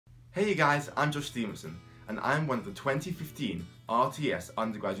Hey you guys, I'm Josh Stevenson and I'm one of the 2015 RTS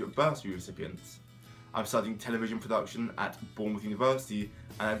undergraduate bursary recipients. I'm studying television production at Bournemouth University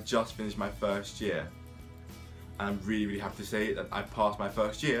and I've just finished my first year. And I'm really happy to say that I passed my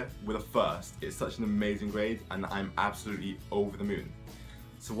first year with a first. It's such an amazing grade and I'm absolutely over the moon.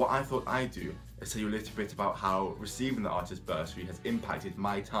 So what I thought I'd do is tell you a little bit about how receiving the RTS bursary has impacted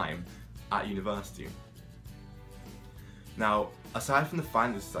my time at university. Now, aside from the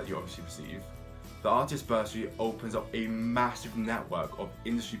finances that you obviously receive, the RTS bursary opens up a massive network of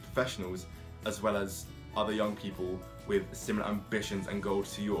industry professionals as well as other young people with similar ambitions and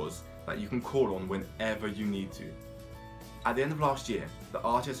goals to yours that you can call on whenever you need to. At the end of last year, the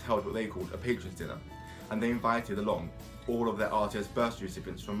RTS held what they called a patrons dinner, and they invited along all of their RTS bursary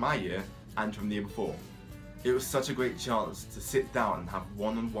recipients from my year and from the year before. It was such a great chance to sit down and have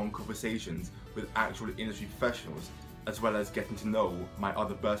one-on-one conversations with actual industry professionals, as well as getting to know my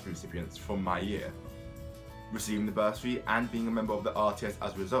other bursary recipients from my year. Receiving the bursary and being a member of the RTS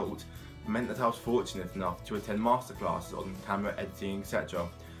as a result meant that I was fortunate enough to attend masterclasses on camera editing, etc.,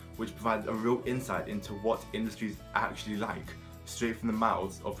 which provided a real insight into what industry is actually like, straight from the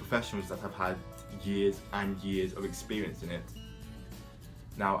mouths of professionals that have had years and years of experience in it.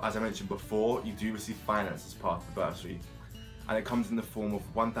 Now, as I mentioned before, you do receive finance as part of the bursary, and it comes in the form of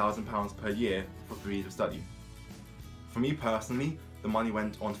 £1,000 per year for 3 years of study. For me personally, the money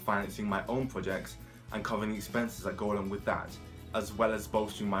went on financing my own projects and covering the expenses that go along with that, as well as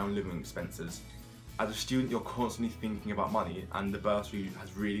bolstering my own living expenses. As a student, you're constantly thinking about money, and the bursary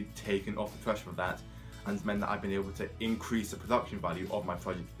has really taken off the pressure of that and meant that I've been able to increase the production value of my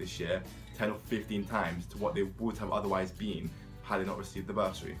project this year 10 or 15 times to what they would have otherwise been had I not received the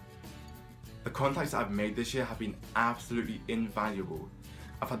bursary. The contacts that I've made this year have been absolutely invaluable.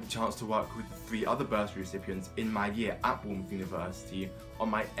 I've had the chance to work with the 3 other bursary recipients in my year at Bournemouth University on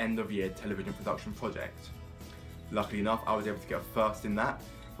my end of year television production project. Luckily enough, I was able to get a first in that,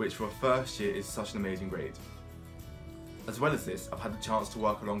 which for a first year is such an amazing grade. As well as this, I've had the chance to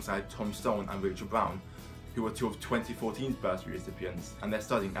work alongside Tom Stone and Rachel Brown, who are 2 of 2014's bursary recipients, and they're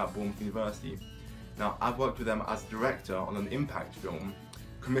studying at Bournemouth University. Now, I've worked with them as a director on an impact film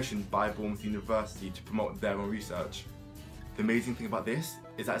commissioned by Bournemouth University to promote their own research. The amazing thing about this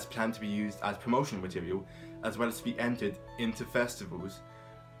is that it's planned to be used as promotional material as well as to be entered into festivals.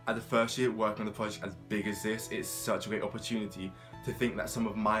 At the first year working on a project as big as this, it's such a great opportunity to think that some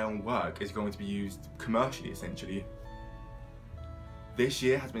of my own work is going to be used commercially essentially. This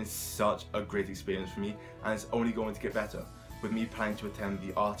year has been such a great experience for me and it's only going to get better, with me planning to attend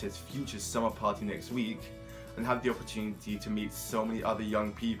the RTS Futures Summer Party next week and have the opportunity to meet so many other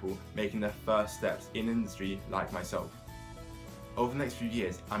young people making their first steps in industry like myself. Over the next few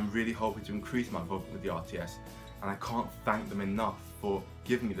years, I'm really hoping to increase my involvement with the RTS, and I can't thank them enough for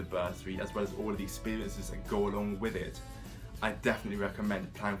giving me the bursary as well as all of the experiences that go along with it. I definitely recommend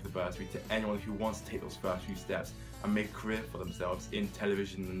applying for the bursary to anyone who wants to take those first few steps and make a career for themselves in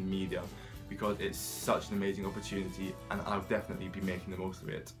television and media, because it's such an amazing opportunity and I'll definitely be making the most of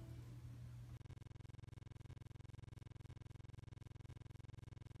it.